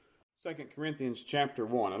2 Corinthians chapter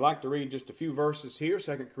 1. I'd like to read just a few verses here,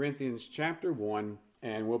 2 Corinthians chapter 1,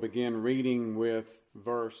 and we'll begin reading with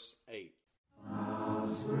verse 8. How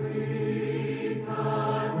sweet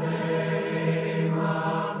the name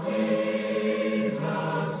of Jesus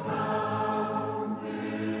sounds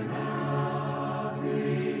in a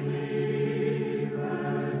believer's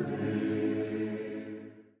ear.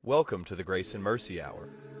 Welcome to the Grace and Mercy Hour,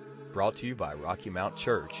 brought to you by Rocky Mount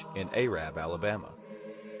Church in Arab, Alabama.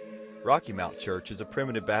 Rocky Mount Church is a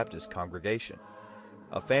primitive Baptist congregation,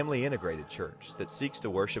 a family-integrated church that seeks to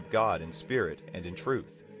worship God in spirit and in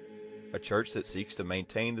truth, a church that seeks to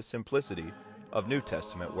maintain the simplicity of New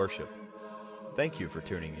Testament worship. Thank you for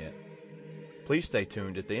tuning in. Please stay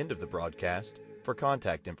tuned at the end of the broadcast for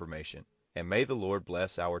contact information, and may the Lord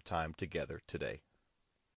bless our time together today.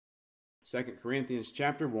 2 Corinthians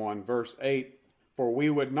chapter 1, verse 8, For we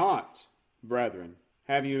would not, brethren,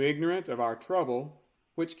 have you ignorant of our trouble,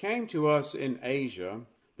 which came to us in Asia,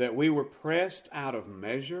 that we were pressed out of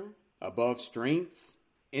measure, above strength,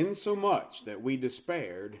 insomuch that we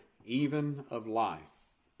despaired even of life.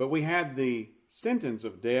 But we had the sentence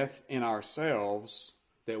of death in ourselves,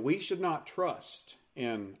 that we should not trust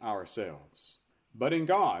in ourselves, but in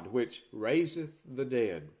God, which raiseth the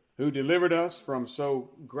dead, who delivered us from so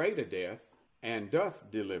great a death, and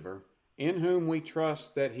doth deliver, in whom we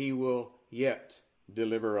trust that he will yet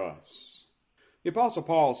deliver us. The Apostle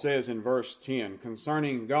Paul says in verse 10,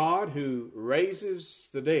 concerning God who raises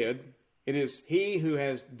the dead, it is he who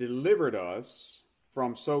has delivered us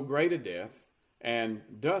from so great a death, and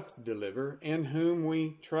doth deliver, in whom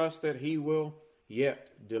we trust that he will yet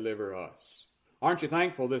deliver us. Aren't you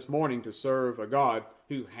thankful this morning to serve a God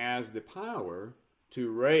who has the power to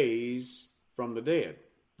raise from the dead,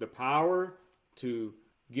 the power to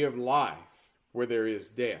give life where there is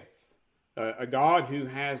death? A God who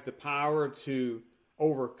has the power to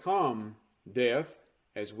overcome death,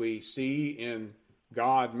 as we see in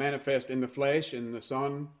God manifest in the flesh, in the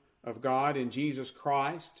Son of God, in Jesus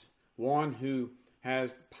Christ, one who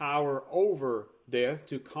has power over death,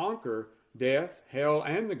 to conquer death, hell,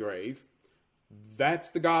 and the grave.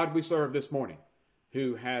 That's the God we serve this morning,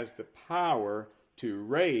 who has the power to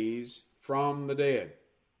raise from the dead.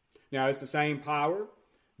 Now, it's the same power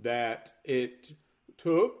that it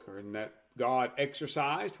took, or that God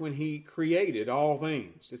exercised when he created all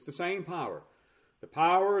things. It's the same power. The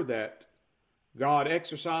power that God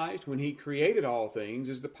exercised when he created all things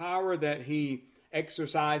is the power that he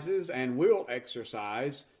exercises and will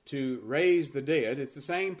exercise to raise the dead. It's the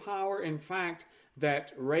same power, in fact,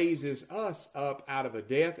 that raises us up out of a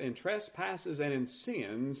death in trespasses and in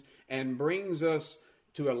sins and brings us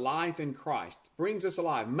to a life in Christ. Brings us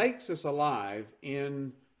alive, makes us alive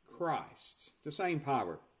in Christ. It's the same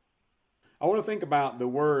power. I want to think about the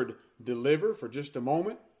word deliver for just a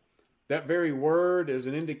moment. That very word is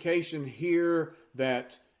an indication here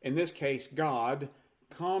that, in this case, God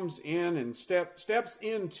comes in and steps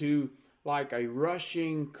into like a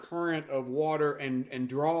rushing current of water and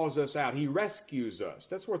draws us out. He rescues us.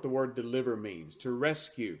 That's what the word deliver means, to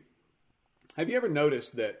rescue. Have you ever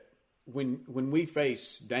noticed that when we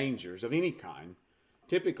face dangers of any kind,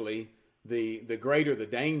 typically the greater the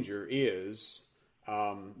danger is,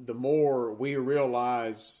 the more we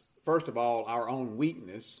realize, first of all, our own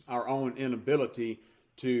weakness, our own inability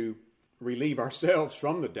to relieve ourselves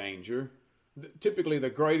from the danger. Typically, the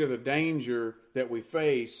greater the danger that we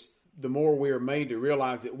face, the more we are made to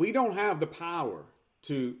realize that we don't have the power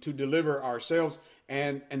to deliver ourselves,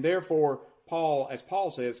 and therefore, as Paul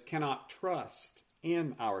says, cannot trust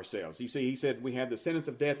in ourselves. You see, he said we had the sentence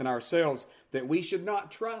of death in ourselves, that we should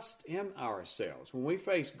not trust in ourselves. When we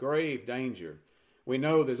face grave danger, we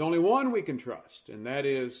know there's only one we can trust, and that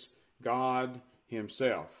is God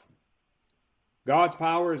himself. God's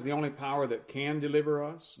power is the only power that can deliver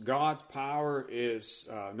us. God's power is,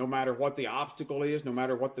 no matter what the obstacle is, no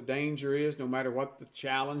matter what the danger is, no matter what the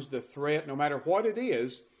challenge, the threat, no matter what it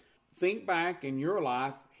is, think back in your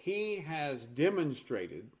life, he has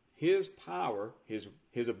demonstrated his power,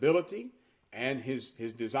 his ability, and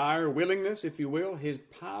his desire, willingness, if you will, his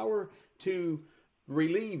power to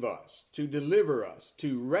relieve us, to deliver us,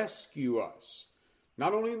 to rescue us.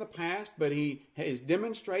 Not only in the past, but he has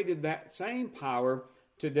demonstrated that same power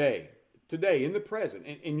today, in the present,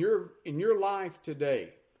 in your life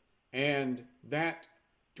today. And that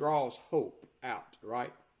draws hope out,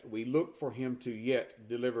 right? We look for him to yet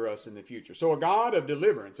deliver us in the future. So a God of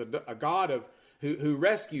deliverance, a God who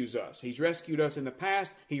rescues us. He's rescued us in the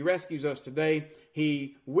past. He rescues us today.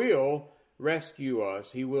 He will rescue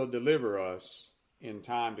us. He will deliver us in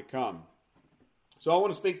time to come. So I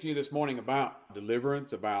want to speak to you this morning about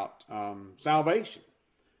deliverance, about salvation.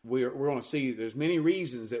 we're going to see there's many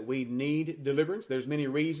reasons that we need deliverance. There's many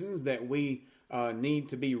reasons that we need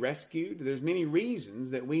to be rescued. There's many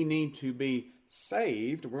reasons that we need to be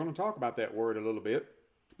saved. We're going to talk about that word a little bit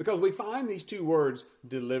because we find these two words,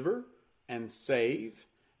 deliver and save.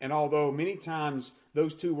 And although many times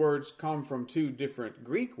those two words come from two different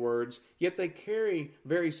Greek words, yet they carry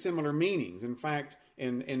very similar meanings. In fact,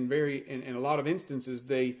 in a lot of instances,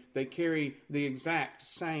 they carry the exact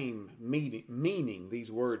same meaning,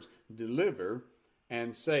 these words, deliver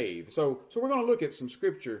and save. So we're going to look at some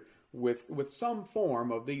scripture with some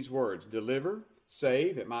form of these words, deliver,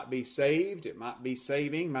 save. It might be saved, it might be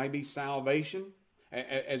saving, it might be salvation.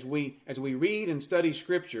 As we read and study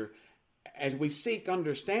scripture, as we seek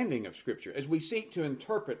understanding of Scripture, as we seek to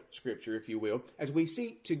interpret Scripture, if you will, as we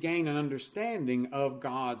seek to gain an understanding of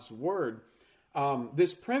God's Word,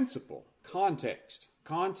 this principle, context,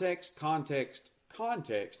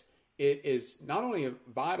 it is not only a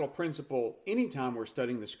vital principle anytime we're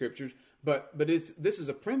studying the Scriptures, but this is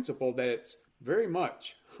a principle that's very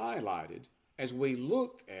much highlighted as we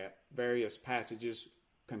look at various passages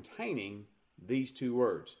containing these two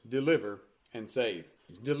words, deliver and save.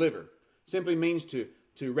 Deliver simply means to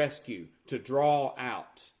rescue, to draw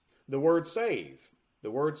out. The word save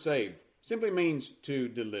simply means to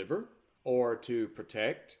deliver or to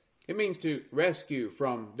protect. It means to rescue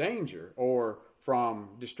from danger or from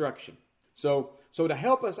destruction. So to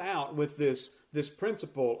help us out with this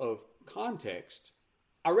principle of context,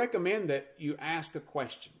 I recommend that you ask a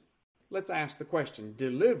question. Let's ask the question,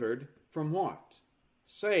 delivered from what?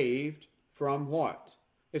 Saved from what?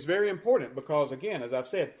 It's very important because, again, as I've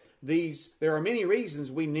said, there are many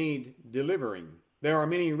reasons we need delivering. There are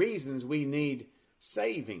many reasons we need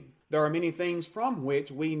saving. There are many things from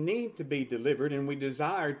which we need to be delivered and we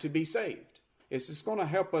desire to be saved. It's just going to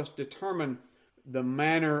help us determine the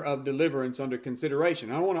manner of deliverance under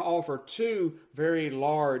consideration. I want to offer two very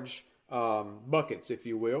large buckets, if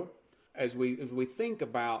you will, as we think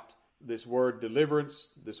about this word deliverance,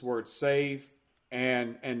 this word save,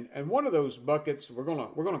 and one of those buckets we're going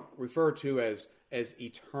to refer to as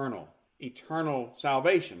eternal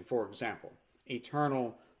salvation, for example,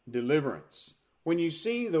 eternal deliverance. When you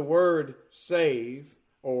see the word save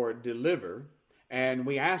or deliver, and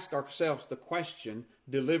we ask ourselves the question,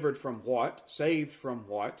 delivered from what, saved from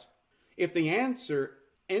what, if the answer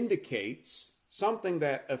indicates something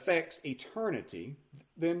that affects eternity,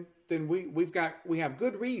 then we have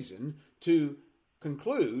good reason to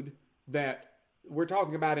conclude that we're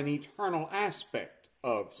talking about an eternal aspect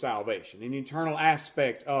of salvation, an eternal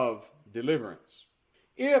aspect of deliverance.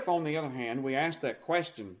 If, on the other hand, we ask that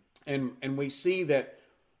question and we see that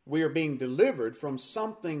we are being delivered from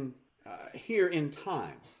something here in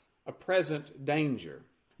time, a present danger,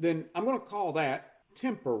 then I'm going to call that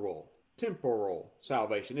temporal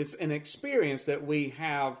salvation. It's an experience that we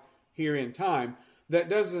have here in time that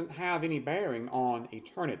doesn't have any bearing on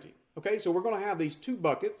eternity. Okay, so we're going to have these two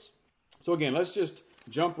buckets. So again, let's just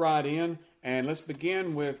jump right in and let's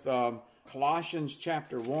begin with Colossians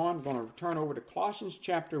chapter 1. We're going to turn over to Colossians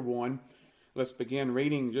chapter 1. Let's begin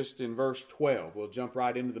reading just in verse 12. We'll jump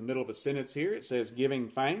right into the middle of a sentence here. It says, giving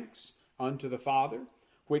thanks unto the Father,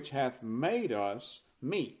 which hath made us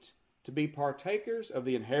meet to be partakers of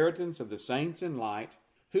the inheritance of the saints in light,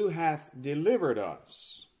 who hath delivered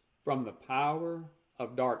us from the power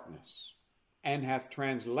of darkness, and hath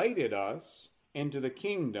translated us into the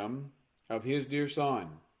kingdom of his dear Son,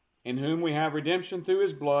 in whom we have redemption through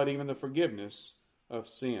his blood, even the forgiveness of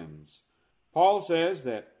sins. Paul says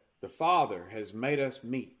that the Father has made us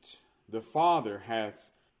meet. The Father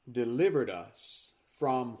hath delivered us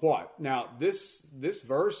from what? Now, this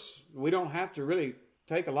verse, we don't have to really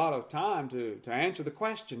take a lot of time to answer the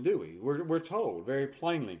question, do we? We're told very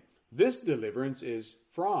plainly, this deliverance is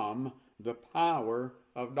from the power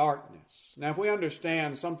of darkness. Now, if we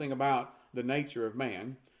understand something about the nature of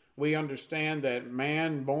man, we understand that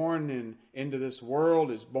man born into this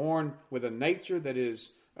world is born with a nature that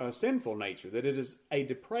is a sinful nature, that it is a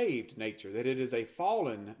depraved nature, that it is a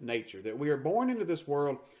fallen nature, that we are born into this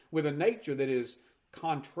world with a nature that is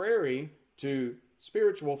contrary to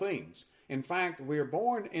spiritual things. In fact, we are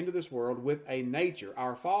born into this world with a nature.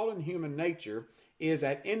 Our fallen human nature is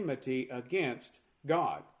at enmity against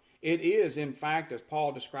God. It is, in fact, as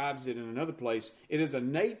Paul describes it in another place, it is a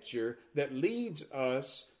nature that leads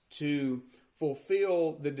us to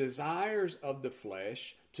fulfill the desires of the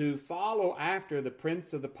flesh, to follow after the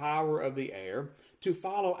prince of the power of the air, to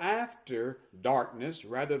follow after darkness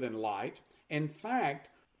rather than light. In fact,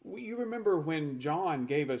 you remember when John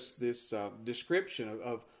gave us this description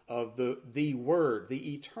of the Word,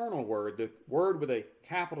 the eternal Word, the Word with a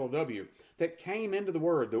capital W, that came into the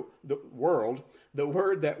world, the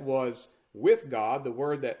Word that was with God, the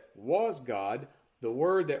Word that was God, the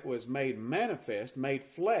Word that was made manifest, made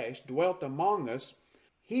flesh, dwelt among us.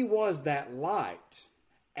 He was that light,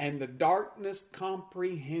 and the darkness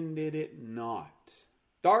comprehended it not.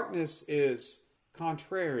 Darkness is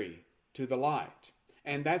contrary to the light,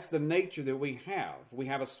 and that's the nature that we have. We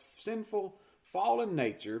have a sinful, fallen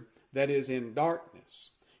nature that is in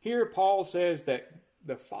darkness. Here Paul says that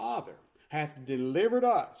the Father hath delivered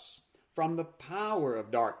us from the power of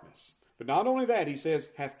darkness. But not only that, he says,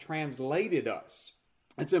 hath translated us.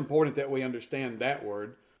 It's important that we understand that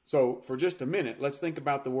word. So for just a minute, let's think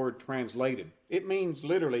about the word translated. It means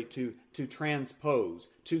literally to transpose,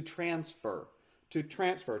 to transfer,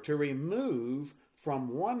 to remove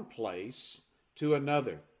from one place to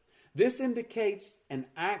another. This indicates an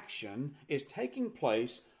action is taking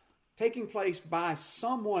place by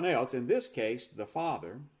someone else, in this case, the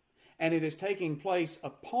Father, and it is taking place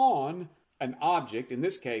upon an object, in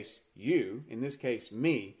this case, you, in this case,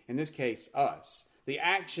 me, in this case, us. The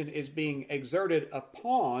action is being exerted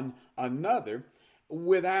upon another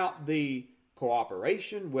without the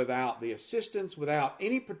cooperation, without the assistance, without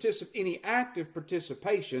any active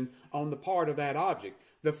participation on the part of that object.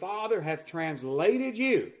 The Father hath translated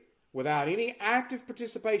you without any active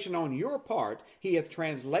participation on your part. He hath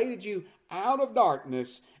translated you out of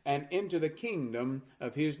darkness and into the kingdom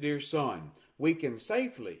of His dear Son. We can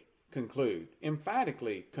safely conclude,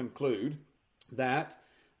 emphatically conclude, that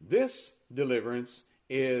this deliverance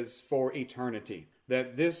is for eternity,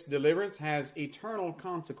 that this deliverance has eternal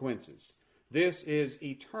consequences. This is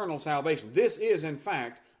eternal salvation. This is, in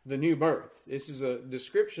fact, the new birth. This is a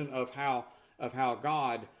description of how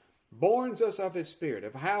God borns us of His Spirit,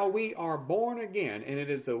 of how we are born again, and it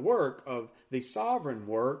is the work of the sovereign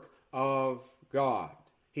work of God.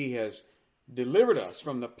 He has delivered us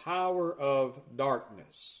from the power of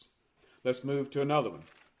darkness. Let's move to another one.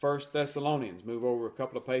 1 Thessalonians. Move over a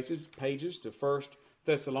couple of pages to 1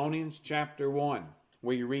 Thessalonians chapter 1.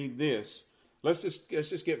 We read this. Let's just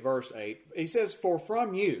get verse 8. He says, "For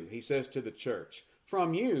from you," he says to the church,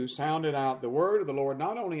 "from you sounded out the word of the Lord,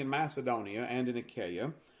 not only in Macedonia and in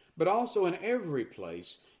Achaia, but also in every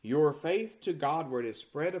place. Your faith to Godward is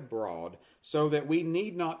spread abroad, so that we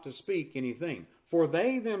need not to speak anything. For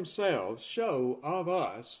they themselves show of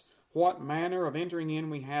us what manner of entering in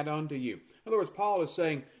we had unto you." In other words, Paul is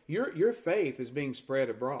saying, your faith is being spread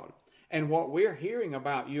abroad. And what we're hearing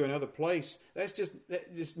about you in other place, that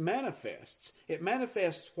just manifests. It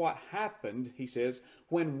manifests what happened, he says,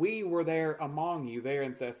 when we were there among you there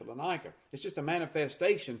in Thessalonica. It's just a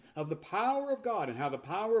manifestation of the power of God and how the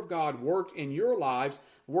power of God worked in your lives,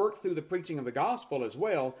 worked through the preaching of the gospel as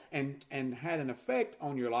well, and had an effect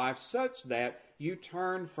on your life such that you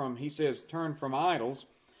turn from, he says, turn from idols,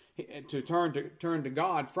 to turn to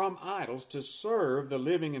God from idols, to serve the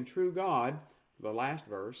living and true God, the last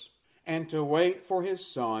verse, and to wait for His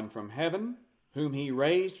Son from heaven, whom He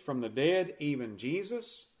raised from the dead, even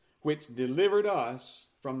Jesus, which delivered us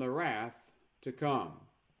from the wrath to come.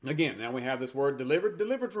 Again, now we have this word delivered.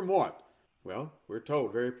 Delivered from what? Well, we're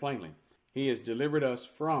told very plainly, He has delivered us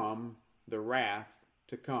from the wrath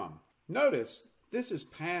to come. Notice, this is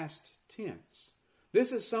past tense.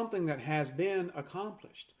 This is something that has been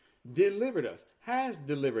accomplished. Delivered us, has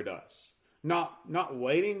delivered us. Not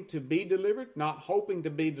waiting to be delivered, not hoping to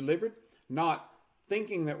be delivered, not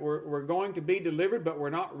thinking that we're going to be delivered, but we're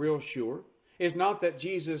not real sure. It's not that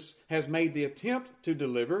Jesus has made the attempt to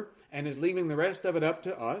deliver and is leaving the rest of it up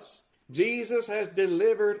to us. Jesus has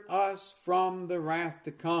delivered us from the wrath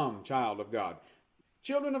to come, child of God.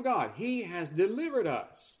 Children of God, He has delivered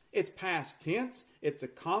us. It's past tense, it's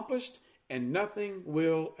accomplished, and nothing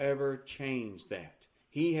will ever change that.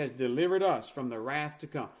 He has delivered us from the wrath to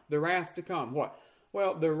come. The wrath to come, what?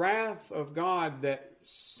 Well, the wrath of God that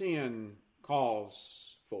sin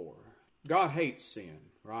calls for. God hates sin,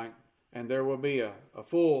 right? And there will be a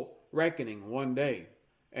full reckoning one day.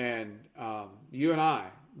 And you and I,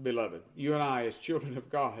 beloved, you and I as children of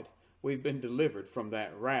God, we've been delivered from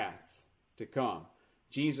that wrath to come.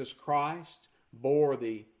 Jesus Christ bore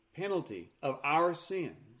the penalty of our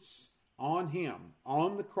sins on Him,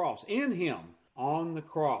 on the cross, in Him, on the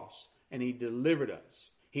cross, and He delivered us.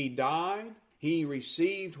 He died. He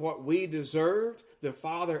received what we deserved. The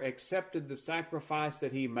Father accepted the sacrifice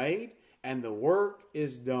that He made, and the work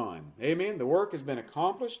is done. Amen? The work has been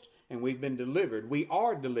accomplished, and we've been delivered. We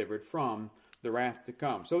are delivered from the wrath to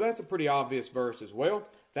come. So that's a pretty obvious verse as well.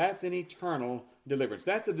 That's an eternal deliverance.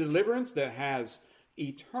 That's a deliverance that has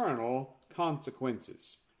eternal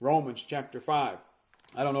consequences. Romans chapter 5.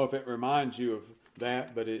 I don't know if it reminds you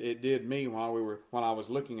that, but it did me when I was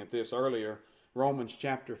looking at this earlier. Romans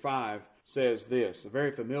chapter 5 says this, a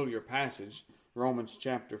very familiar passage. Romans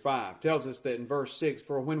chapter 5 tells us that in verse 6,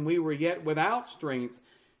 "For when we were yet without strength,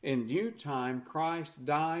 in due time Christ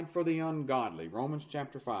died for the ungodly." Romans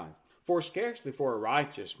chapter 5. "For scarcely for a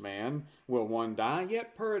righteous man will one die,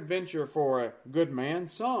 yet peradventure for a good man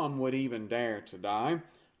some would even dare to die."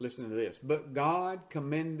 Listen to this. "But God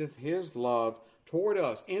commendeth his love toward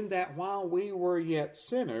us, in that while we were yet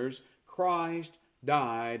sinners, Christ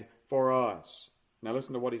died for us." Now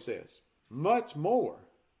listen to what he says. Much more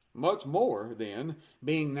then,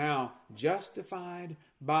 being now justified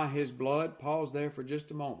by his blood." Pause there for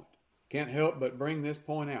just a moment. Can't help but bring this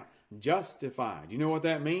point out. Justified. You know what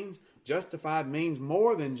that means? Justified means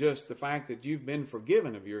more than just the fact that you've been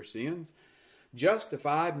forgiven of your sins.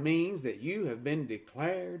 Justified means that you have been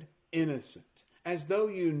declared innocent, as though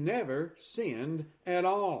you never sinned at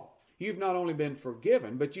all. You've not only been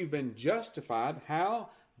forgiven, but you've been justified. How?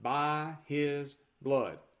 By his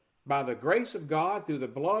blood. By the grace of God, through the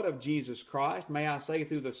blood of Jesus Christ, may I say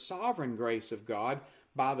through the sovereign grace of God,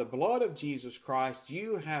 by the blood of Jesus Christ,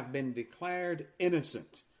 you have been declared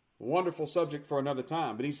innocent. Wonderful subject for another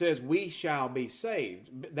time. But he says, we shall be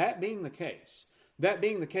saved. That being the case,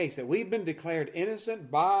 that we've been declared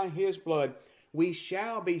innocent by his blood, we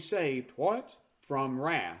shall be saved, what? From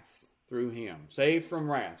wrath through him. Saved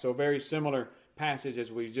from wrath. So very similar passage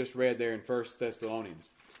as we just read there in 1 Thessalonians.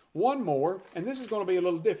 One more, and this is going to be a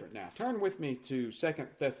little different now. Turn with me to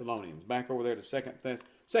 2 Thessalonians. Back over there to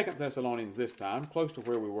 2 Thessalonians this time, close to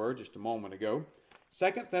where we were just a moment ago.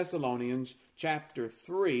 2 Thessalonians chapter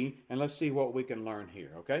 3, and let's see what we can learn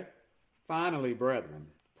here, okay? "Finally,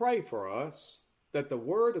 brethren, pray for us, that the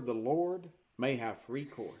word of the Lord may have free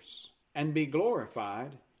course, and be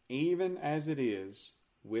glorified, even as it is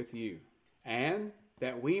with you, and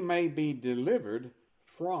that we may be delivered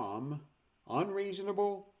from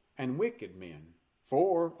unreasonable and wicked men,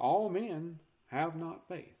 for all men have not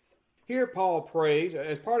faith." Here Paul prays,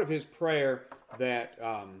 as part of his prayer, that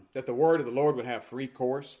the word of the Lord would have free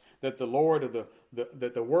course, that the word of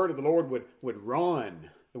the Lord would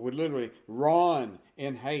literally run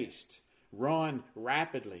in haste, run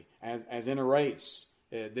rapidly, as in a race.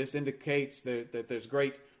 This indicates that there's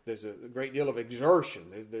a great deal of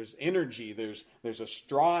exertion. There's energy. There's a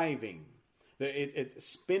striving. It's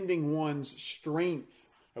spending one's strength.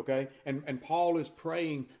 Okay, and Paul is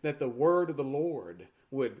praying that the word of the Lord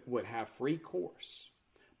would have free course.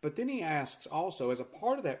 But then he asks also, as a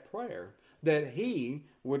part of that prayer, that he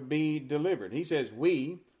would be delivered. He says,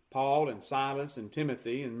 we, Paul and Silas and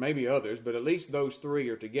Timothy, and maybe others, but at least those three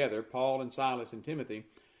are together, Paul and Silas and Timothy.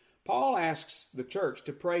 Paul asks the church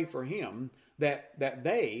to pray for him that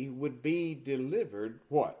they would be delivered,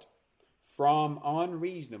 what? From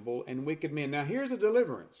unreasonable and wicked men. Now here's a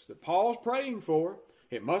deliverance that Paul's praying for.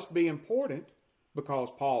 It must be important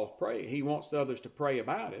because Paul's praying. He wants the others to pray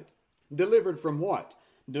about it. Delivered from what?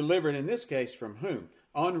 Delivered in this case from whom?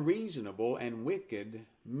 Unreasonable and wicked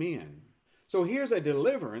men. So here's a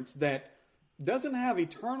deliverance that doesn't have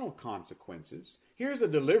eternal consequences. Here's a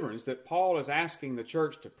deliverance that Paul is asking the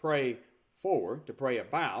church to pray for, to pray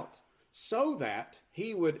about, so that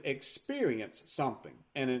he would experience something.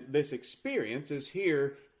 And this experience is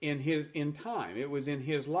here in time. It was in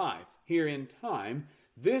his life. Here in time,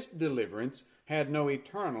 this deliverance had no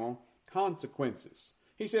eternal consequences.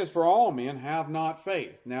 He says, for all men have not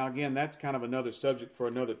faith. Now again, that's kind of another subject for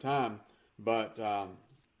another time. But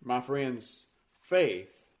my friends,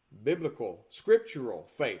 faith, biblical, scriptural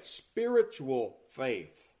faith, spiritual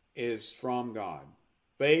faith is from God.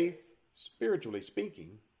 Faith, spiritually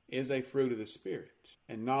speaking, is a fruit of the Spirit.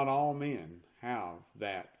 And not all men have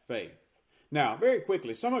that faith. Now, very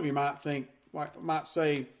quickly, some of you might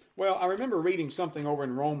say, well, I remember reading something over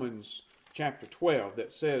in Romans chapter 12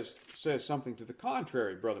 that says something to the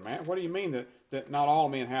contrary, Brother Matt. What do you mean that not all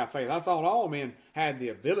men have faith? I thought all men had the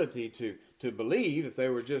ability to believe if they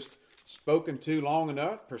were just spoken to long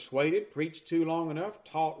enough, persuaded, preached to long enough,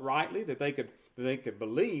 taught rightly, that they could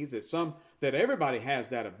believe that everybody has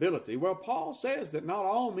that ability. Well, Paul says that not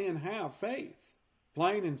all men have faith,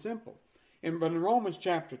 plain and simple. But in Romans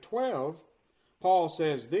chapter 12, Paul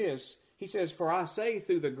says this. He says, for I say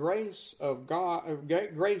through the grace of God,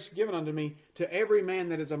 grace given unto me, to every man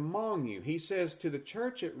that is among you. He says to the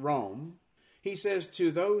church at Rome, he says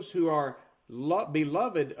to those who are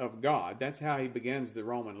beloved of God, that's how he begins the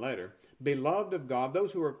Roman letter, beloved of God,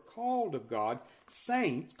 those who are called of God,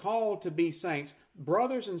 saints, called to be saints,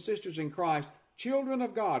 brothers and sisters in Christ, children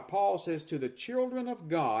of God. Paul says to the children of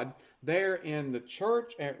God there in the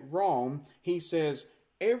church at Rome, he says,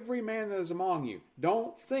 every man that is among you.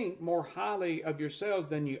 Don't think more highly of yourselves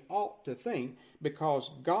than you ought to think, because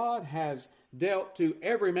God has dealt to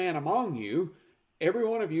every man among you, every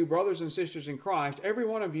one of you brothers and sisters in Christ, every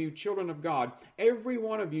one of you children of God, every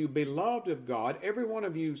one of you beloved of God, every one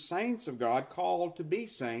of you saints of God, called to be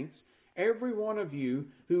saints, every one of you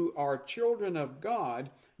who are children of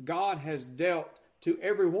God, God has dealt to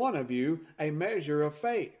every one of you a measure of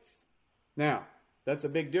faith. Now, that's a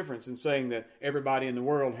big difference in saying that everybody in the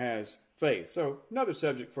world has faith. So, another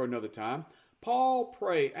subject for another time. Paul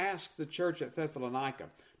asked the church at Thessalonica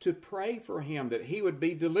to pray for him that he would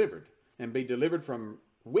be delivered, and be delivered from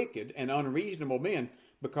wicked and unreasonable men,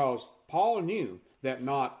 because Paul knew that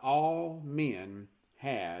not all men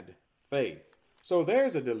had faith. So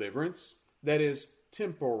there's a deliverance that is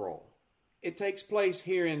temporal. It takes place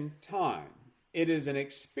here in time. It is an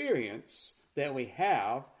experience that we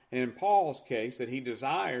have, and in Paul's case, that he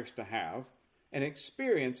desires to have, an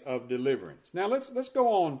experience of deliverance. Now let's go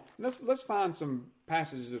on. Let's find some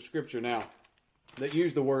passages of Scripture now that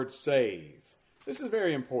use the word save. This is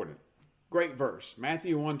very important. Great verse,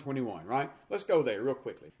 Matthew 1:21, right? Let's go there real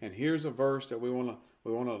quickly. And here's a verse that we want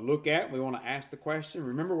to look at. We want to ask the question.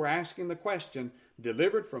 Remember, we're asking the question,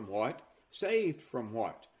 delivered from what? Saved from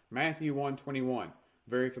what? Matthew 1:21.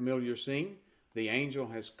 Very familiar scene. The angel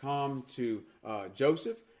has come to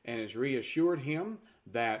Joseph and has reassured him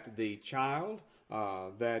that the child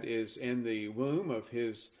that is in the womb of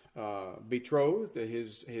his betrothed,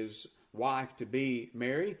 his wife to be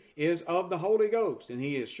Mary, is of the Holy Ghost. And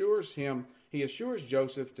he assures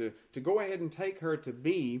Joseph to go ahead and take her to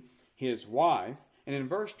be his wife. And in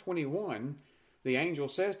verse 21, the angel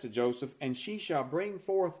says to Joseph, "And she shall bring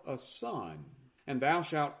forth a son, and thou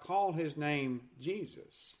shalt call his name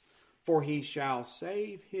Jesus, for he shall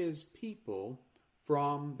save his people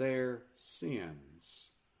from their sins."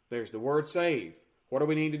 There's the word save. What do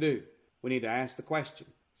we need to do? We need to ask the question,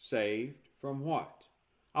 saved from what?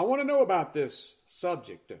 I want to know about this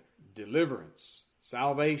subject of deliverance,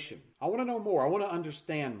 salvation. I want to know more. I want to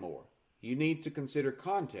understand more. You need to consider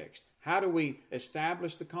context. How do we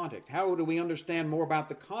establish the context? How do we understand more about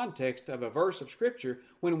the context of a verse of Scripture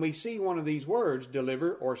when we see one of these words,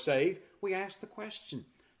 deliver or save? We ask the question,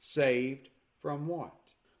 saved from what?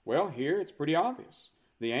 Well, here it's pretty obvious.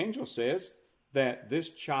 The angel says that this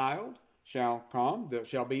child shall come, that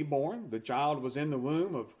shall be born. The child was in the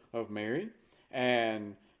womb of Mary,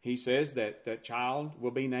 and he says that that child will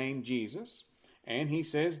be named Jesus. And he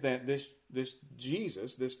says that this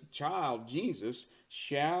child, Jesus,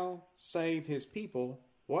 shall save his people,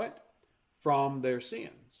 what? From their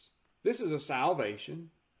sins. This is a salvation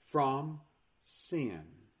from sin.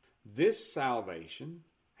 This salvation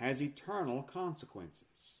has eternal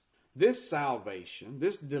consequences. This salvation,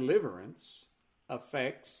 this deliverance,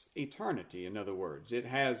 affects eternity, in other words. It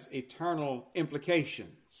has eternal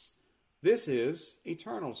implications. This is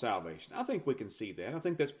eternal salvation. I think we can see that. I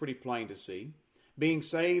think that's pretty plain to see. Being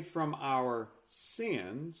saved from our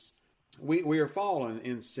sins, we are fallen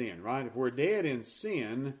in sin, right? If we're dead in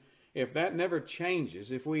sin, if that never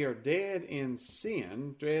changes, if we are dead in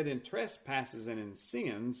sin, dead in trespasses and in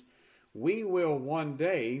sins, we will one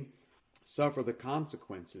day suffer the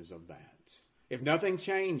consequences of that. If nothing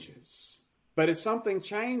changes. But if something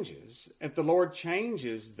changes, if the Lord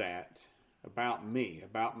changes that about me,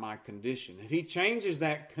 about my condition, if He changes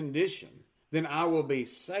that condition, then I will be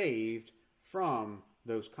saved from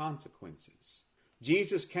those consequences.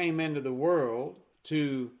 Jesus came into the world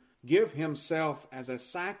to give Himself as a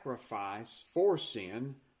sacrifice for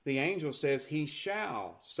sin. The angel says He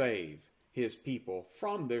shall save His people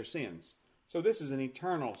from their sins. So this is an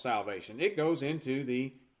eternal salvation. It goes into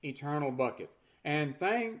the eternal bucket. And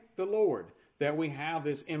thank the Lord that we have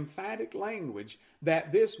this emphatic language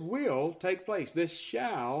that this will take place. This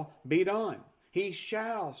shall be done. He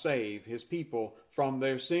shall save His people from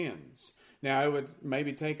their sins. Now, it would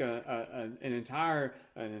maybe take an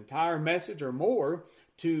entire message or more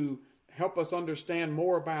to help us understand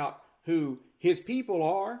more about who His people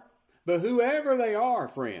are. But whoever they are,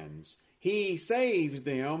 friends, He saves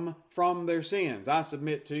them from their sins. I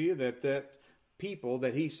submit to you that people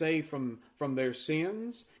that He saved from their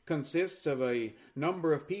sins consists of a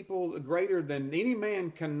number of people greater than any man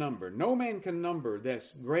can number. No man can number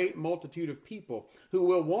this great multitude of people who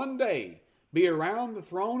will one day be around the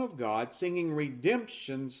throne of God singing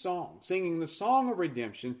redemption songs, singing the song of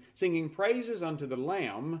redemption, singing praises unto the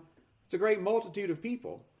Lamb. It's a great multitude of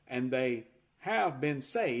people, and they have been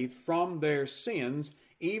saved from their sins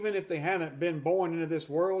even if they haven't been born into this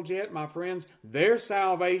world yet, my friends, their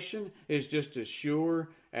salvation is just as sure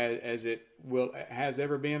as it has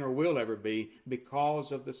ever been or will ever be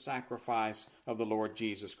because of the sacrifice of the Lord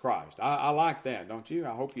Jesus Christ. I like that, don't you?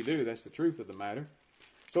 I hope you do. That's the truth of the matter.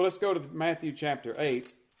 So let's go to Matthew chapter 8,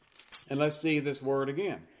 and let's see this word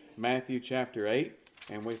again. Matthew chapter 8,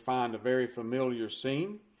 and we find a very familiar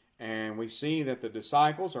scene, and we see that the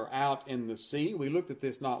disciples are out in the sea. We looked at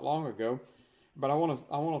this not long ago, but I want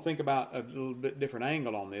to think about a little bit different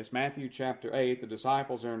angle on this. Matthew chapter 8, the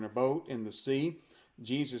disciples are in a boat in the sea.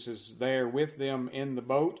 Jesus is there with them in the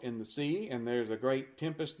boat in the sea, and there's a great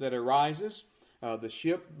tempest that arises. The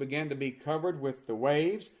ship began to be covered with the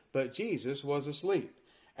waves, but Jesus was asleep.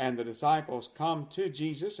 And the disciples come to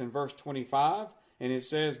Jesus in verse 25, and it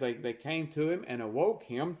says they came to him and awoke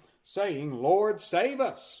him, saying, Lord, save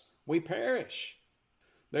us, we perish.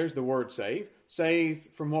 There's the word save.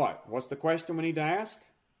 Saved from what? What's the question we need to ask?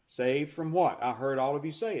 Saved from what? I heard all of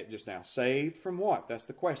you say it just now. Saved from what? That's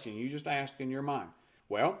the question you just asked in your mind.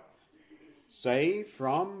 Well, saved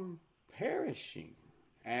from perishing.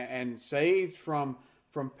 And saved from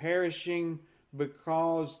perishing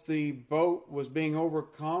because the boat was being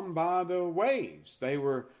overcome by the waves. They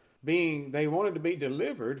wanted to be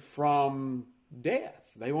delivered from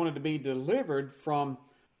death. They wanted to be delivered from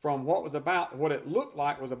what it looked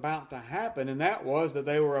like was about to happen, and that was that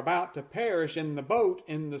they were about to perish in the boat,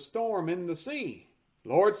 in the storm, in the sea.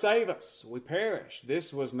 Lord, save us, we perish.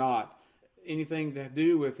 This was not anything to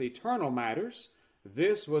do with eternal matters.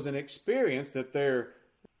 This was an experience that they're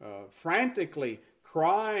frantically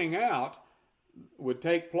crying out would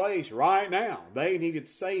take place right now. They needed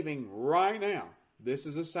saving right now. This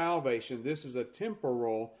is a salvation. This is a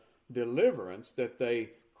temporal deliverance that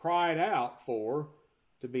they cried out for,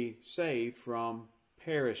 to be saved from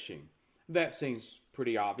perishing. That seems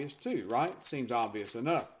pretty obvious too, right? Seems obvious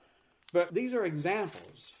enough. But these are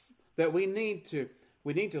examples that we need to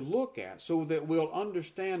look at so that we'll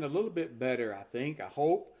understand a little bit better, I think, I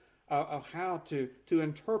hope, of how to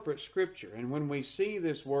interpret Scripture. And when we see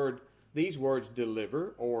these words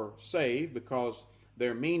deliver or save, because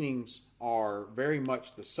their meanings are very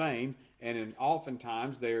much the same, and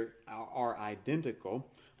oftentimes they are identical.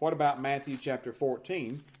 What about Matthew chapter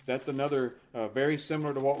 14? That's another very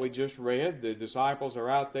similar to what we just read. The disciples are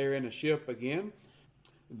out there in a ship again.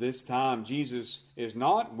 This time Jesus is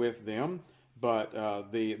not with them, but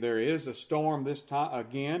there is a storm this time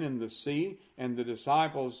again in the sea, and the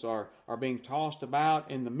disciples are being tossed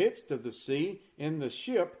about in the midst of the sea in the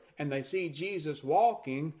ship, and they see Jesus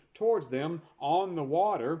walking towards them on the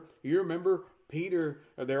water. You remember Peter,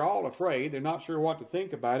 they're all afraid. They're not sure what to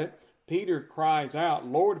think about it. Peter cries out,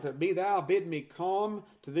 Lord, if it be thou, bid me come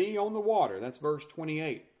to thee on the water. That's verse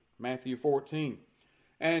 28, Matthew 14.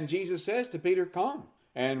 And Jesus says to Peter, come.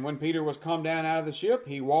 And when Peter was come down out of the ship,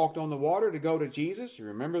 he walked on the water to go to Jesus. You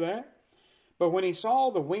remember that? But when he saw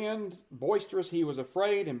the wind boisterous, he was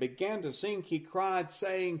afraid and began to sink. He cried,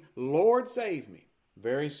 saying, Lord, save me.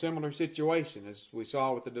 Very similar situation as we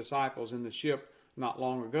saw with the disciples in the ship not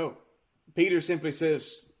long ago. Peter simply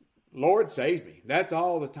says, Lord, save me. That's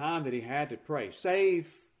all the time that he had to pray. Save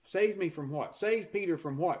me from what? Save Peter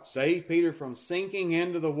from what? Save Peter from sinking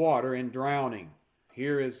into the water and drowning.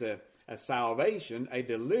 Here is a salvation, a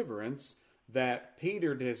deliverance that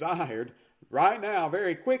Peter desired right now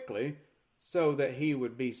very quickly so that he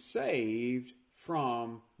would be saved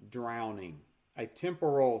from drowning. A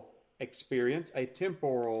temporal experience, a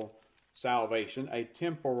temporal salvation, a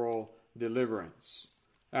temporal deliverance.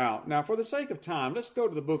 Now, for the sake of time, let's go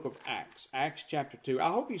to the book of Acts, Acts chapter 2. I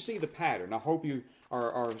hope you see the pattern. I hope you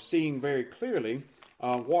are seeing very clearly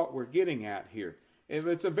what we're getting at here.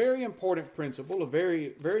 It's a very important principle, a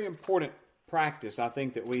very, very important practice, I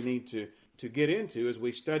think, that we need to get into as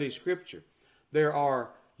we study Scripture. There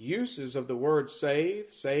are uses of the word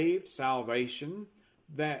save, saved, salvation,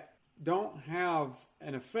 that don't have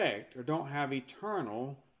an effect or don't have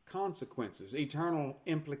eternal consequences, eternal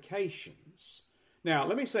implications. Now,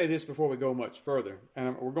 let me say this before we go much further,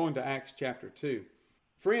 and we're going to Acts chapter 2.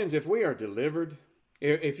 Friends, if we are delivered,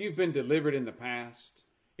 if you've been delivered in the past,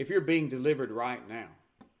 if you're being delivered right now,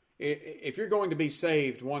 if you're going to be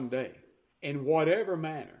saved one day, in whatever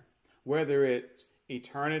manner, whether it's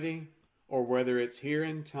eternity or whether it's here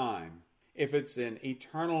in time, if it's an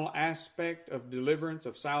eternal aspect of deliverance,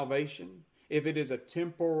 of salvation, if it is a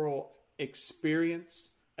temporal experience,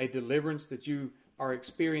 a deliverance that you are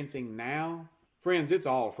experiencing now, friends, it's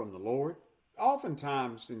all from the Lord.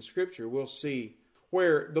 Oftentimes in Scripture we'll see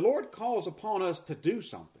where the Lord calls upon us to do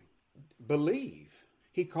something. Believe.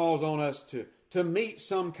 He calls on us to meet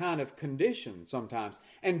some kind of condition sometimes.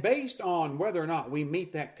 And based on whether or not we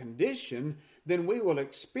meet that condition, then we will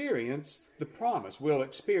experience the promise. We'll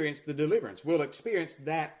experience the deliverance. We'll experience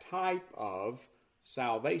that type of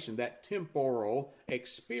salvation, that temporal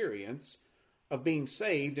experience of being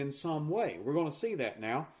saved in some way. We're going to see that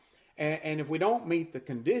now. And if we don't meet the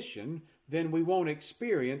condition, then we won't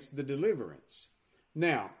experience the deliverance.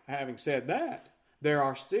 Now, having said that, there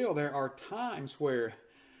are times where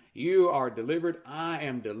you are delivered. I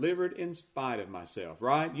am delivered in spite of myself,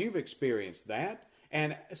 right? You've experienced that.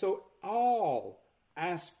 And so all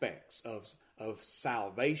aspects of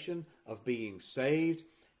salvation, of being saved,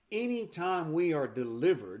 anytime we are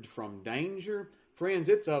delivered from danger, friends,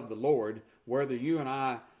 it's of the Lord, whether you and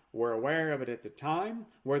I were aware of it at the time,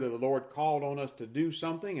 whether the Lord called on us to do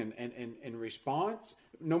something in response,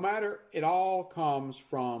 no matter, it all comes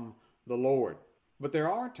from the Lord. But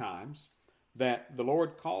there are times that the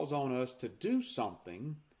Lord calls on us to do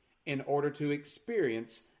something in order to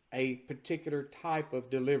experience a particular type of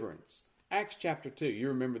deliverance. Acts chapter 2, you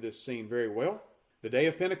remember this scene very well. The day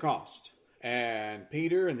of Pentecost. And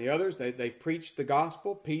Peter and the others, they've preached the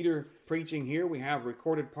gospel. Peter preaching here, we have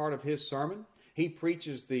recorded part of his sermon. He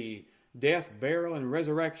preaches the death, burial, and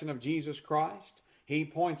resurrection of Jesus Christ. He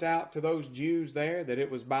points out to those Jews there that it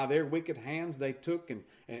was by their wicked hands they took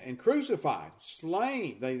and crucified,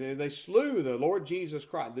 slain. They slew the Lord Jesus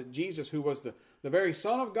Christ, the Jesus who was the very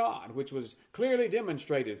Son of God, which was clearly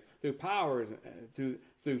demonstrated through powers,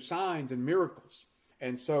 through signs and miracles.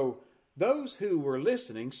 And so those who were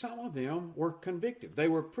listening, some of them were convicted. They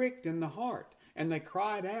were pricked in the heart, and they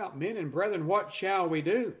cried out, "Men and brethren, what shall we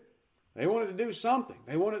do?" They wanted to do something.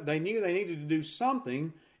 They knew they needed to do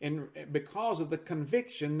something because of the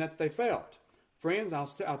conviction that they felt. Friends, I'll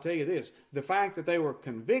tell you this. The fact that they were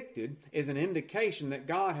convicted is an indication that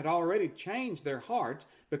God had already changed their heart,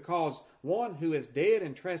 because one who is dead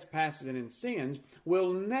in trespasses and in sins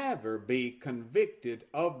will never be convicted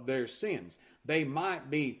of their sins. They might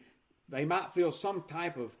feel some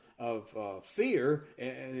type of fear,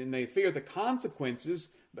 and they fear the consequences.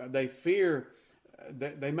 They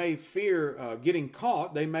may fear getting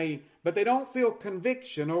caught. But they don't feel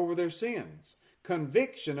conviction over their sins.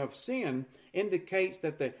 Conviction of sin indicates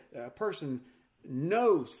that the person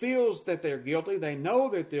feels that they're guilty. They know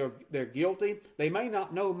that they're guilty. They may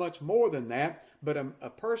not know much more than that, but a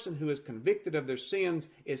person who is convicted of their sins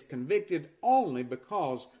is convicted only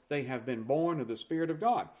because they have been born of the Spirit of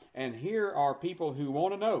God. And here are people who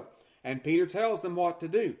want to know. And Peter tells them what to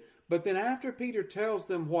do. But then after Peter tells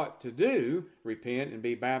them what to do, repent and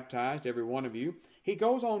be baptized, every one of you, he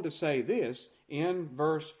goes on to say this in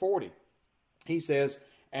verse 40. He says,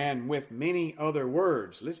 "And with many other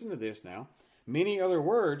words," listen to this now, "many other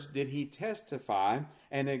words did he testify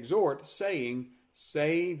and exhort, saying,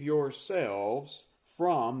 Save yourselves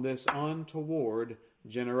from this untoward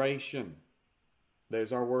generation."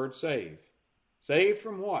 There's our word save. Saved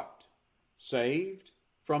from what? Saved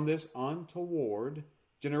from this untoward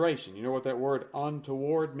generation. You know what that word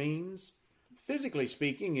untoward means? Physically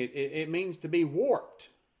speaking, it means to be warped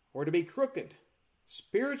or to be crooked.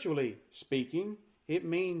 Spiritually speaking, it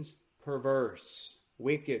means perverse,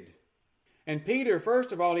 wicked. And Peter,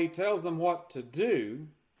 first of all, he tells them what to do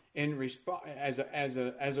as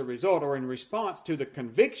a result, or in response to the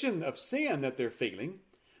conviction of sin that they're feeling.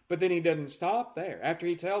 But then he doesn't stop there. After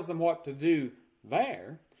he tells them what to do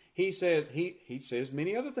there, he says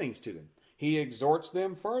many other things to them. He exhorts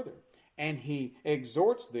them further, and he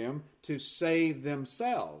exhorts them to save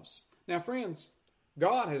themselves. Now, friends,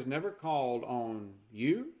 God has never called on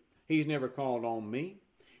you. He's never called on me.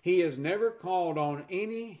 He has never called on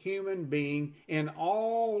any human being in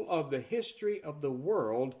all of the history of the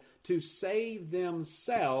world to save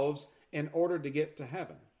themselves in order to get to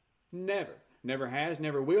heaven. Never. Never has,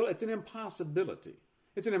 never will. It's an impossibility.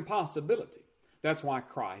 It's an impossibility. That's why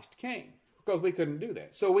Christ came, because we couldn't do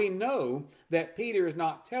that. So we know that Peter is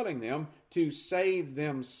not telling them to save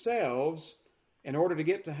themselves in order to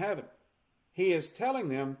get to heaven. He is telling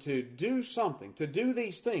them to do something, to do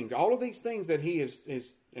these things, all of these things that he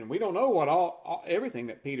is and we don't know what everything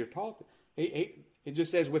that Peter taught them. It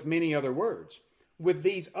just says with many other words. With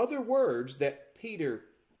these other words that Peter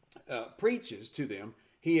preaches to them,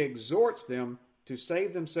 he exhorts them to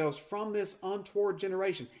save themselves from this untoward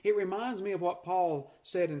generation. It reminds me of what Paul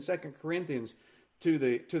said in 2 Corinthians to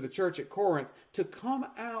the church at Corinth, to come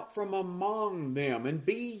out from among them and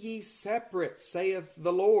be ye separate, saith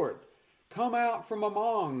the Lord. Come out from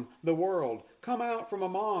among the world. Come out from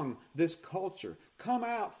among this culture. Come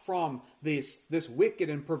out from this wicked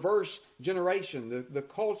and perverse generation, the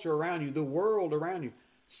culture around you, the world around you.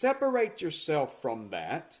 Separate yourself from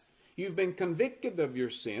that You've been convicted of your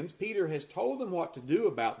sins. Peter has told them what to do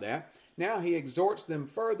about that. Now he exhorts them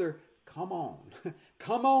further. Come on.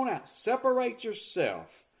 Come on out. Separate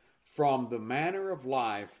yourself from the manner of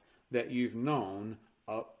life that you've known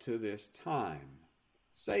up to this time.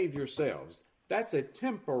 Save yourselves. That's a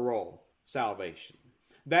temporal salvation.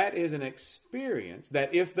 That is an experience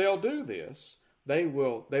that if they'll do this, they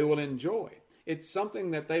will enjoy. It's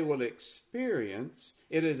something that they will experience.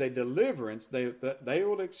 It is a deliverance that they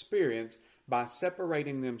will experience by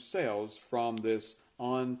separating themselves from this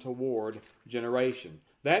untoward generation.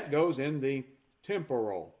 That goes in the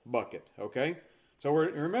temporal bucket, okay? So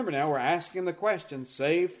remember now, we're asking the question,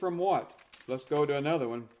 saved from what? Let's go to another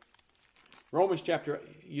one. Romans chapter,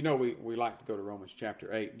 we like to go to Romans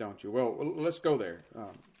chapter 8, don't you? Well, let's go there,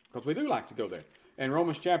 because we do like to go there. And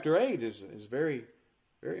Romans chapter 8 is very,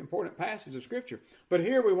 very important passage of Scripture. But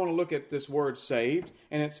here we want to look at this word saved,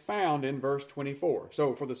 and it's found in verse 24.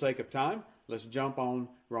 So for the sake of time, let's jump on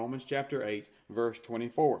Romans chapter 8, verse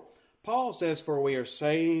 24. Paul says, "For we are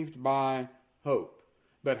saved by hope.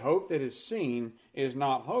 But hope that is seen is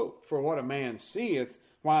not hope. For what a man seeth,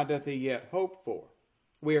 why doth he yet hope for?"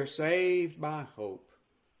 We are saved by hope.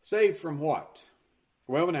 Saved from what?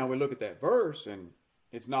 Well, now we look at that verse, and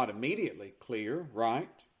it's not immediately clear, right?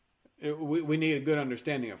 We need a good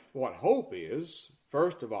understanding of what hope is,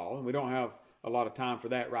 first of all, and we don't have a lot of time for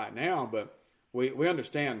that right now, but we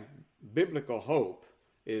understand biblical hope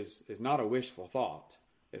is not a wishful thought.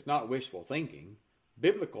 It's not wishful thinking.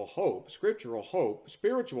 Biblical hope, scriptural hope,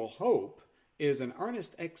 spiritual hope is an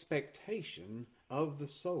earnest expectation of the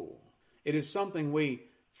soul. It is something we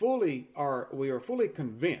are fully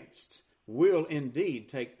convinced will indeed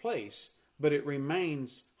take place, but it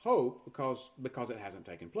remains hope because it hasn't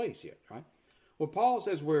taken place yet, right? Well, Paul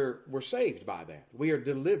says we're saved by that. We are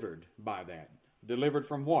delivered by that. Delivered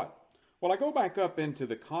from what? Well, I go back up into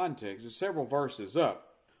the context, there's several verses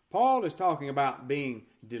up. Paul is talking about being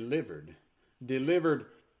delivered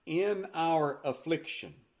in our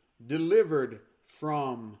affliction, delivered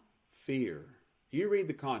from fear. You read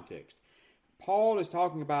the context. Paul is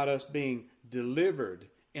talking about us being delivered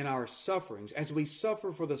in our sufferings as we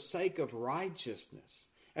suffer for the sake of righteousness,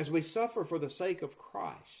 as we suffer for the sake of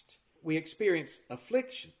Christ. We experience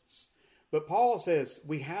afflictions. But Paul says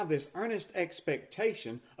we have this earnest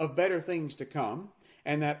expectation of better things to come,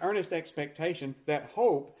 and that earnest expectation, that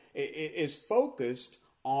hope, is focused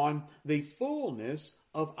on the fullness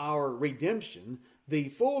of our redemption, the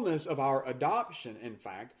fullness of our adoption, in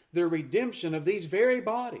fact, the redemption of these very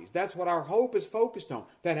bodies. That's what our hope is focused on.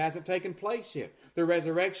 That hasn't taken place yet. The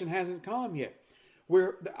resurrection hasn't come yet.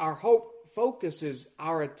 Our hope focuses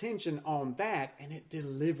our attention on that, and it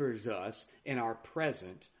delivers us in our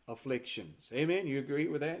present afflictions. Amen? You agree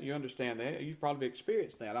with that? You understand that? You've probably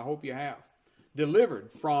experienced that. I hope you have.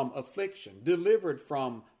 Delivered from affliction, delivered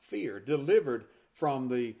from fear, delivered from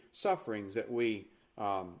the sufferings that we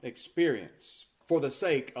experience for the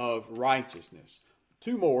sake of righteousness.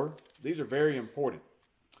 Two more. These are very important.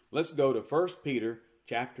 Let's go to 1 Peter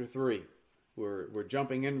chapter 3. We're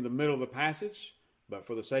jumping into the middle of the passage, but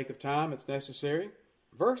for the sake of time, it's necessary.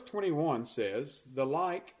 Verse 21 says, "the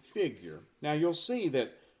like figure." Now you'll see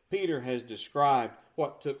that Peter has described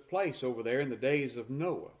what took place over there in the days of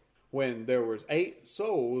Noah, when there was 8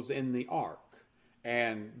 souls in the ark.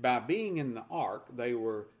 And by being in the ark, they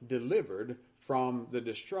were delivered from the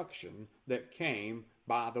destruction that came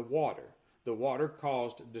by the water. The water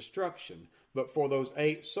caused destruction. But for those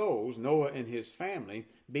 8 souls, Noah and his family,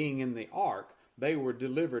 being in the ark, they were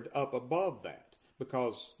delivered up above that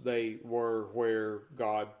because they were where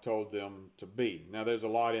God told them to be. Now there's a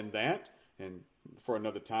lot in that, and for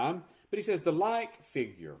another time. But he says the like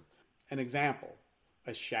figure, an example,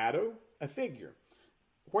 a shadow, a figure,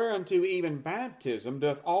 whereunto even baptism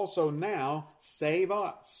doth also now save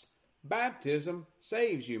us. Baptism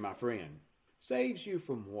saves you, my friend. Saves you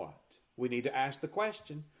from what? We need to ask the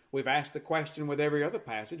question. We've asked the question with every other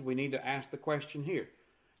passage. We need to ask the question here.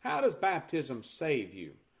 How does baptism save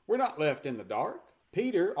you? We're not left in the dark.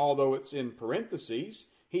 Peter, although it's in parentheses,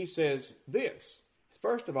 he says this.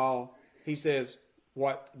 First of all, he says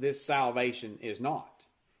what this salvation is not.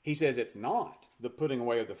 He says it's not the putting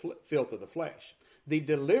away of the filth of the flesh. The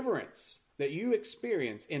deliverance that you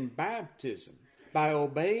experience in baptism, by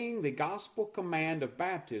obeying the gospel command of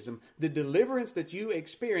baptism, the deliverance that you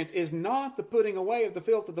experience is not the putting away of the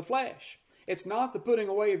filth of the flesh. It's not the putting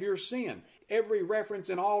away of your sin. Every reference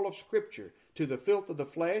in all of Scripture to the filth of the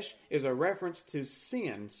flesh is a reference to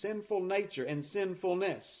sin, sinful nature, and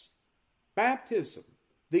sinfulness. Baptism,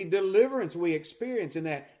 the deliverance we experience in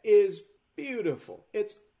that is beautiful.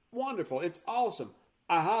 It's wonderful. It's awesome.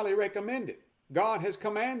 I highly recommend it. God has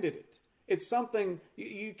commanded it. It's something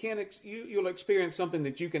you'll experience something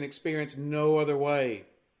that you can experience no other way.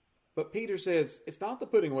 But Peter says it's not the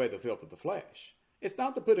putting away the filth of the flesh. It's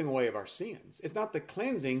not the putting away of our sins. It's not the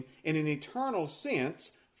cleansing in an eternal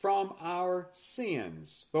sense from our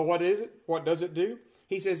sins. But what is it? What does it do?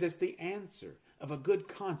 He says it's the answer of a good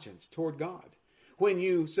conscience toward God. When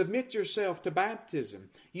you submit yourself to baptism,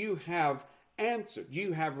 you have answered.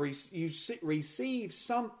 You have received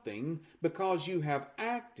something because you have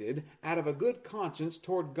acted out of a good conscience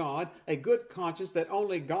toward God, a good conscience that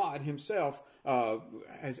only God Himself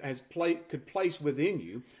could place within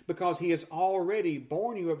you, because He has already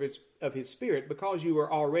born you of His Spirit, because you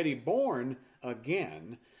are already born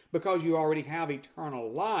again, because you already have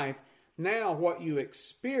eternal life. Now what you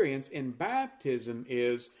experience in baptism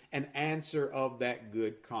is an answer of that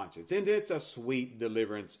good conscience. And it's a sweet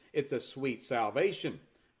deliverance. It's a sweet salvation,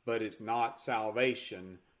 but it's not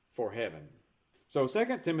salvation for heaven. So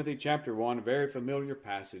 2 Timothy chapter 1, a very familiar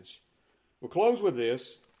passage. We'll close with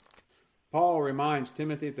this. Paul reminds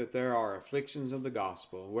Timothy that there are afflictions of the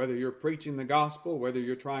gospel. Whether you're preaching the gospel, whether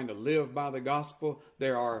you're trying to live by the gospel,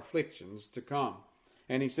 there are afflictions to come.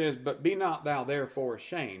 And he says, "But be not thou therefore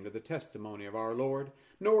ashamed of the testimony of our Lord,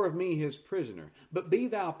 nor of me his prisoner, but be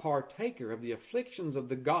thou partaker of the afflictions of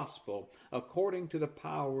the gospel according to the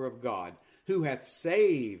power of God, who hath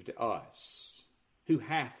saved us,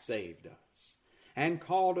 and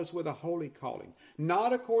called us with a holy calling,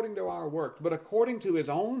 not according to our work, but according to his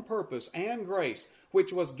own purpose and grace,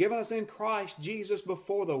 which was given us in Christ Jesus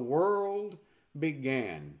before the world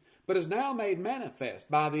began, but is now made manifest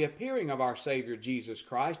by the appearing of our Savior Jesus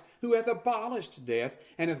Christ, who hath abolished death,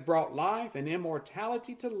 and hath brought life and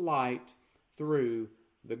immortality to light through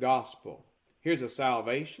the gospel." Here's a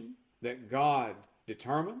salvation that God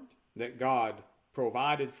determined, that God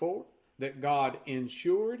provided for, that God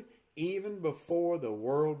ensured even before the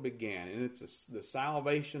world began. And it's the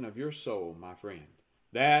salvation of your soul, my friend.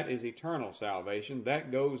 That is eternal salvation.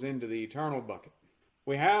 That goes into the eternal bucket.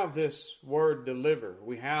 We have this word deliver.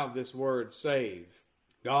 We have this word save.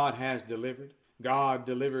 God has delivered. God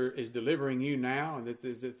is delivering you now. And at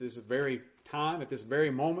this very time, at this very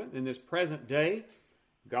moment, in this present day,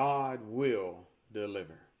 God will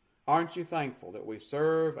deliver. Aren't you thankful that we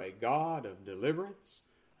serve a God of deliverance,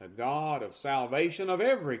 a God of salvation of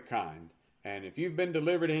every kind? And if you've been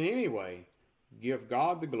delivered in any way, give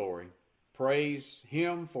God the glory. Praise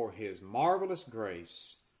Him for His marvelous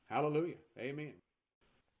grace. Hallelujah. Amen.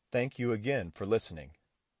 Thank you again for listening.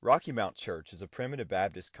 Rocky Mount Church is a primitive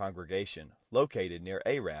Baptist congregation located near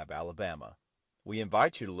Arab, Alabama. We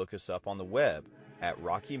invite you to look us up on the web at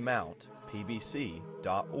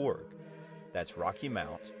rockymountpbc.org. That's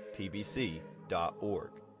rockymountpbc.org.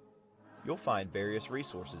 You'll find various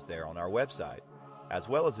resources there on our website, as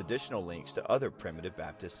well as additional links to other primitive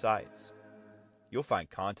Baptist sites. You'll find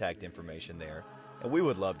contact information there, and we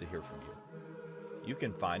would love to hear from you. You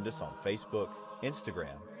can find us on Facebook,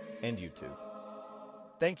 Instagram, and YouTube.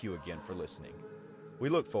 Thank you again for listening. We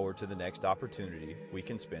look forward to the next opportunity we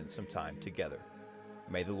can spend some time together.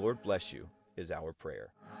 May the Lord bless you is our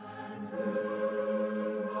prayer.